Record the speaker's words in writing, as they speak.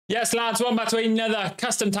Yes, lads, welcome back to another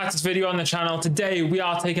custom tactics video on the channel. Today, we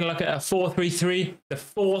are taking a look at a 4-3-3, the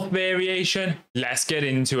fourth variation. Let's get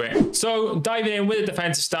into it. So, diving in with a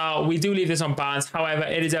defensive style, we do leave this on balance. However,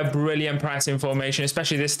 it is a brilliant pressing formation,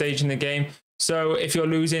 especially this stage in the game. So, if you're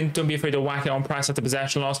losing, don't be afraid to whack it on press after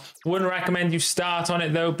possession loss. Wouldn't recommend you start on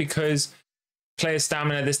it, though, because player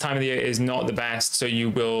stamina this time of the year is not the best. So, you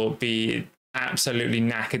will be absolutely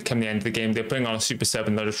knackered come the end of the game. They'll bring on a super sub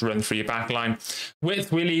and they'll just run through your back line.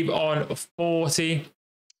 Width we leave on 40.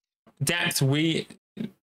 Depth we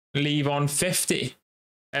leave on 50.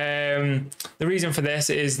 The reason for this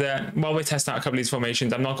is that while we're testing out a couple of these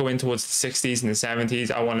formations, I'm not going towards the 60s and the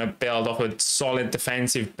 70s. I want to build off a solid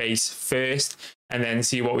defensive base first and then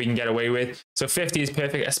see what we can get away with. So 50 is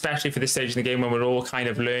perfect, especially for this stage in the game when we're all kind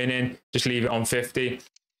of learning. Just leave it on 50.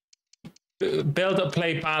 Build up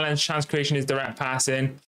play balance, chance creation is direct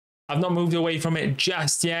passing. I've not moved away from it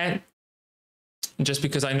just yet, just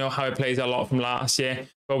because I know how it plays a lot from last year,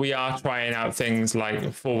 but we are trying out things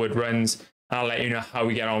like forward runs. I'll let you know how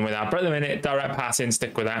we get on with that. But at the minute, direct passing,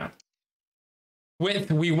 stick with that. Width,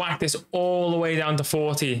 we whack this all the way down to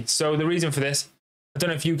 40. So the reason for this, I don't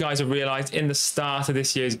know if you guys have realized in the start of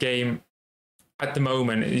this year's game, at the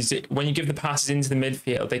moment, is when you give the passes into the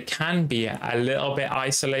midfield, they can be a little bit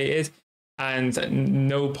isolated and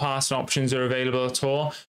no passing options are available at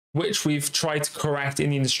all, which we've tried to correct in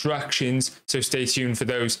the instructions, so stay tuned for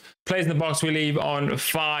those. Players in the box we leave on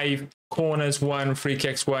 5, corners 1, free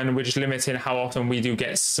kicks 1. We're just limiting how often we do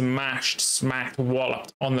get smacked,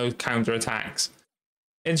 walloped on those counter attacks.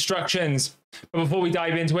 Instructions. But before we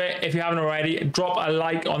dive into it, if you haven't already, drop a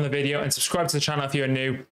like on the video and subscribe to the channel if you're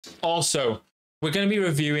new. Also, we're going to be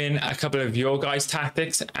reviewing a couple of your guys'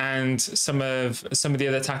 tactics and some of the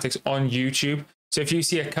other tactics on YouTube. So if you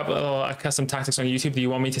see a couple of custom tactics on YouTube that you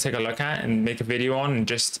want me to take a look at and make a video on and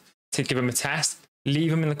just to give them a test, leave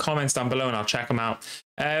them in the comments down below and I'll check them out.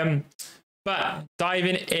 But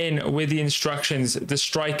diving in with the instructions, the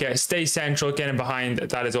striker, stay central, get him behind,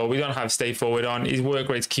 that is all. We don't have stay forward on. His work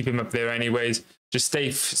rate to keep him up there anyways. Just stay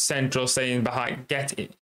central, stay in behind,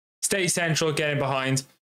 stay central, get him behind.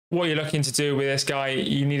 What you're looking to do with this guy,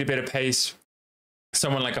 you need a bit of pace.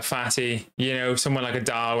 Someone like a Fatty, you know, someone like a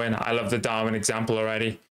Darwin. I love the Darwin example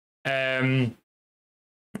already. But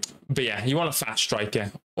yeah, you want a fast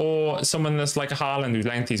striker or someone that's like a Haaland who's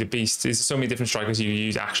lengthy, he's a beast. There's so many different strikers you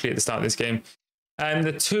use actually at the start of this game. And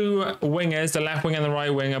the two wingers, the left wing and the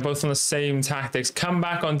right wing, are both on the same tactics. Come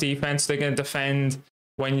back on defense. They're going to defend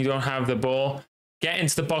when you don't have the ball. Get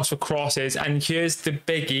into the box for crosses. And here's the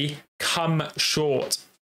biggie, come short.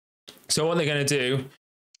 So what they're going to do,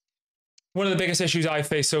 one of the biggest issues I've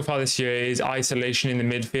faced so far this year is isolation in the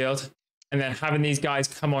midfield. And then having these guys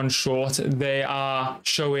come on short, they are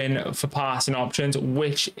showing for passing options,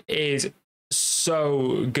 which is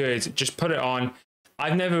so good. Just put it on.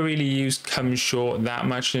 I've never really used come short that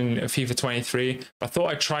much in FIFA 23, but I thought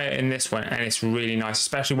I'd try it in this one, and it's really nice,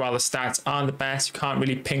 especially while the stats aren't the best. You can't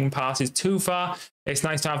really ping passes too far. It's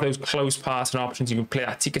nice to have those close passing options. You can play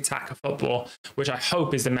that tiki-taka football, which I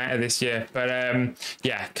hope is the meta this year. But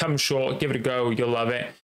yeah, come short, give it a go. You'll love it.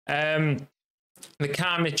 The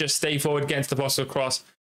cam is just stay forward, get into the box across.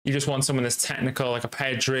 You just want someone that's technical, like a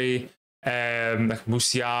Pedri, like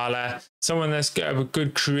Musiala, someone that's got a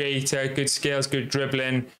good creator, good skills, good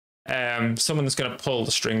dribbling, someone that's going to pull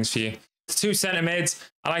the strings for you. The two centre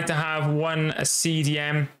mids, I like to have one a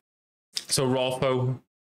CDM, so Rolfo,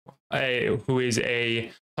 who is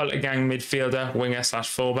a Hultergang midfielder, winger /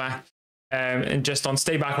 fullback, and just on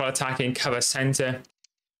stay back while attacking, cover centre,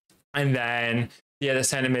 and then the other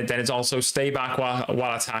centre mid then is also stay back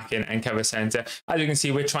while attacking and cover centre. As you can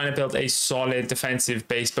see, we're trying to build a solid defensive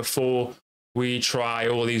base before we try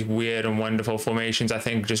all these weird and wonderful formations. I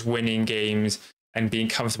think just winning games and being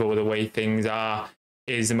comfortable with the way things are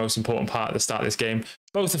is the most important part at the start of this game.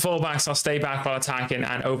 Both the fullbacks are stay back while attacking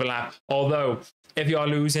and overlap. Although, if you are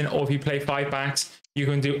losing or if you play 5 backs, you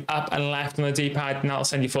can do up and left on the D-pad and that'll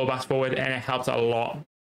send you fullbacks forward, and it helps a lot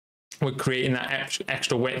with creating that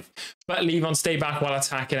extra width. But leave on stay back while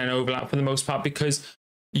attacking and overlap for the most part, because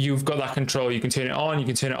you've got that control. You can turn it on, you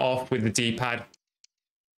can turn it off with the D-pad.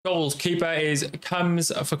 Goals, keeper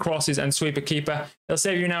comes for crosses and sweeper keeper. They'll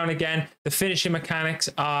save you now and again. The finishing mechanics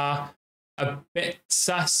are a bit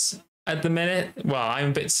sus at the minute. Well, I'm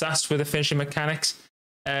a bit sus with the finishing mechanics.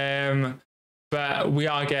 But we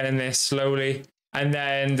are getting there slowly. And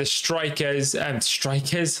then the strikers,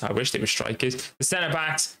 I wish they were strikers. The centre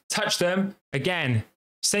backs, touch them again.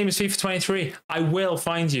 Same as FIFA 23. I will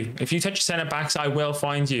find you. If you touch centre backs, I will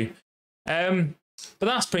find you. But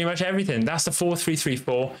that's pretty much everything. That's the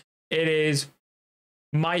 4-3-3-4. It is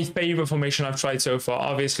my favorite formation I've tried so far.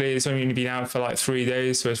 Obviously, it's only been out for like 3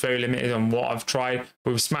 days, so it's very limited on what I've tried.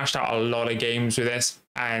 But we've smashed out a lot of games with this,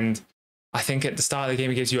 and I think at the start of the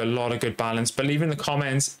game, it gives you a lot of good balance. But leave in the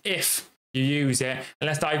comments if you use it, and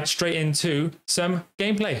let's dive straight into some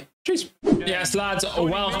gameplay. Cheers. Yes, lads,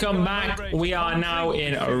 welcome back. We are now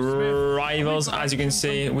in Rivals. As you can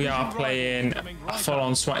see, we are playing a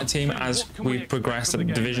full-on sweat team as we progress the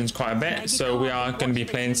divisions quite a bit. So we are going to be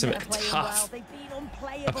playing some tough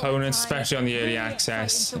opponents, especially on the early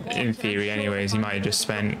access. In theory anyways, he might have just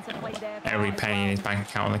spent every penny in his bank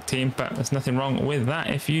account on the team, but there's nothing wrong with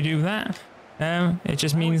that if you do that. It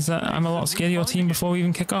just means that I'm a lot scared of your team before we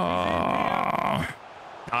even kick off.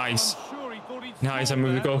 Nice. Nice, I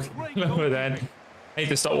moved the goal over then. I need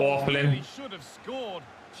to stop waffling.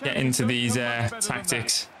 Get into these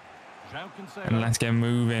tactics. And let's get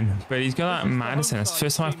moving. But he's got that Madison. It's the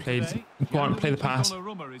first time I've played. Go on, play the pass.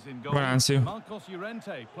 Run, Ansu.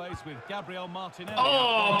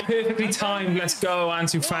 Oh, perfectly timed. Let's go,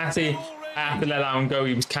 Ansu Fati. I have to let that one go.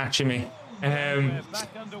 He was catching me. But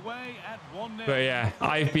yeah,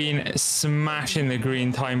 I've been smashing the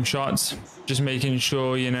green time shots. Just making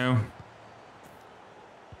sure, you know,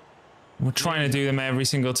 we're trying to do them every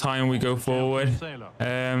single time we go forward.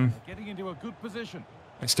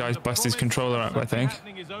 This guy's busted his controller up, I think.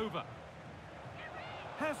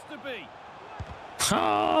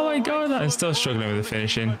 Oh my god, I'm still struggling with the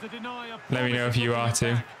finishing. Let me know if you are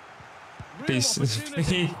too. Please. What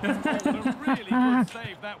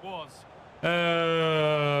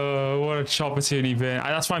a chop opportunity been.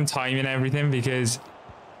 That's why I'm timing everything, because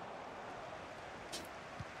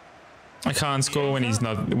I can't score when he's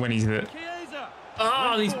not, when he's the.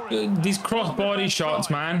 Oh, these cross body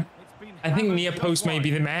shots, man. I think near post may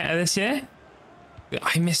be the meta this year.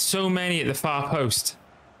 I missed so many at the far post.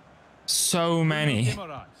 So many. This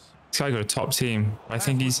guy got a top team. I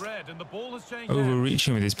think he's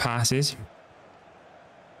overreaching with his passes.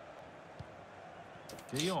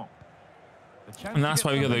 And that's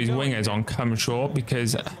why we got those wingers on come short,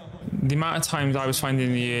 because the amount of times I was finding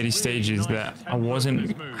in the early stages that I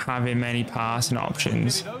wasn't having many passing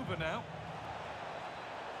options.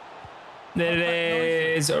 There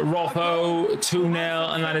it is, Rotho,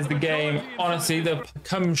 2-0, and that is the game. Honestly, the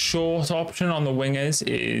come short option on the wingers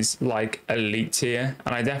is like elite tier,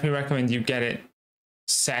 and I definitely recommend you get it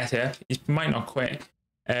set up. He might not quit.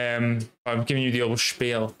 I'm giving you the old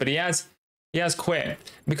spiel, but he has quit.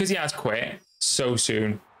 Because he has quit so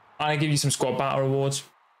soon, I'll give you some squad battle rewards.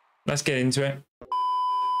 Let's get into it.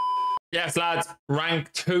 Yes, lads,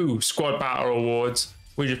 rank 2 squad battle rewards.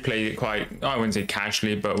 We just played it quite, I wouldn't say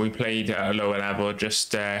casually, but we played at a lower level,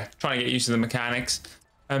 just trying to get used to the mechanics.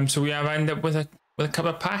 So we have ended up with a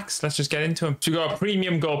couple of packs. Let's just get into them. So we got a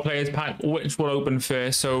premium goal players pack, which will open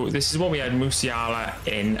first. So this is what we had Musiala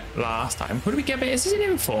in last time. Who do we get? Is this an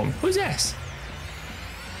inform? Who's this?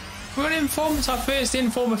 We got an inform. It's our first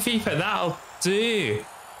inform of FIFA. That'll do.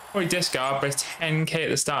 Probably discard, but it's 10k at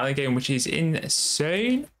the start of the game, which is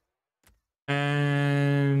insane.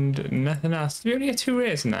 And nothing else. Did we only get 2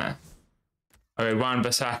 rares in there? Okay, Wan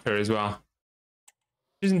Bissaka as well.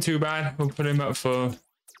 Isn't too bad. We'll put him up for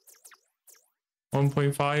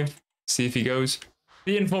 1.5. See if he goes.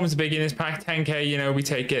 The informs are big in this pack. 10k, you know, we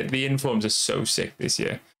take it. The informs are so sick this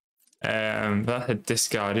year. That's a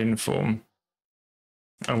discard inform.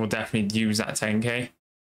 And we'll definitely use that 10k.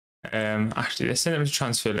 Actually, let's send it to the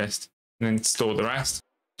transfer list and then store the rest.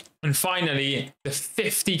 And finally, the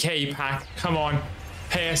 50k pack. Come on,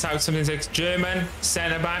 pay us out something like German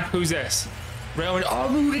centre back. Who's this? Oh,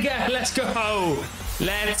 Rudiger. Let's go.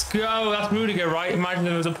 Let's go. That's Rudiger, right? Imagine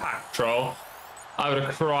if it was a pack troll. I would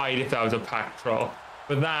have cried if that was a pack troll.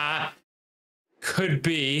 But that could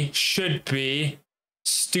be, should be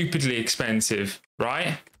stupidly expensive,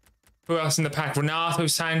 right? Who else in the pack? Renato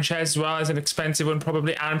Sanchez as well as an expensive one,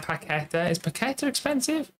 probably. And Paqueta. Is Paqueta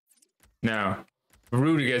expensive? No.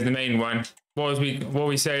 Rudiger is the main one. What were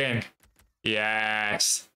we saying?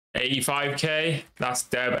 Yes. 85k. That's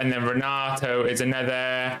Deb. And then Renato is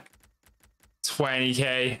another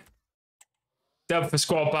 20k. Dub for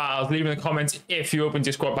squad battles. Leave in the comments if you open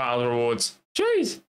your squad battle rewards. Jeez.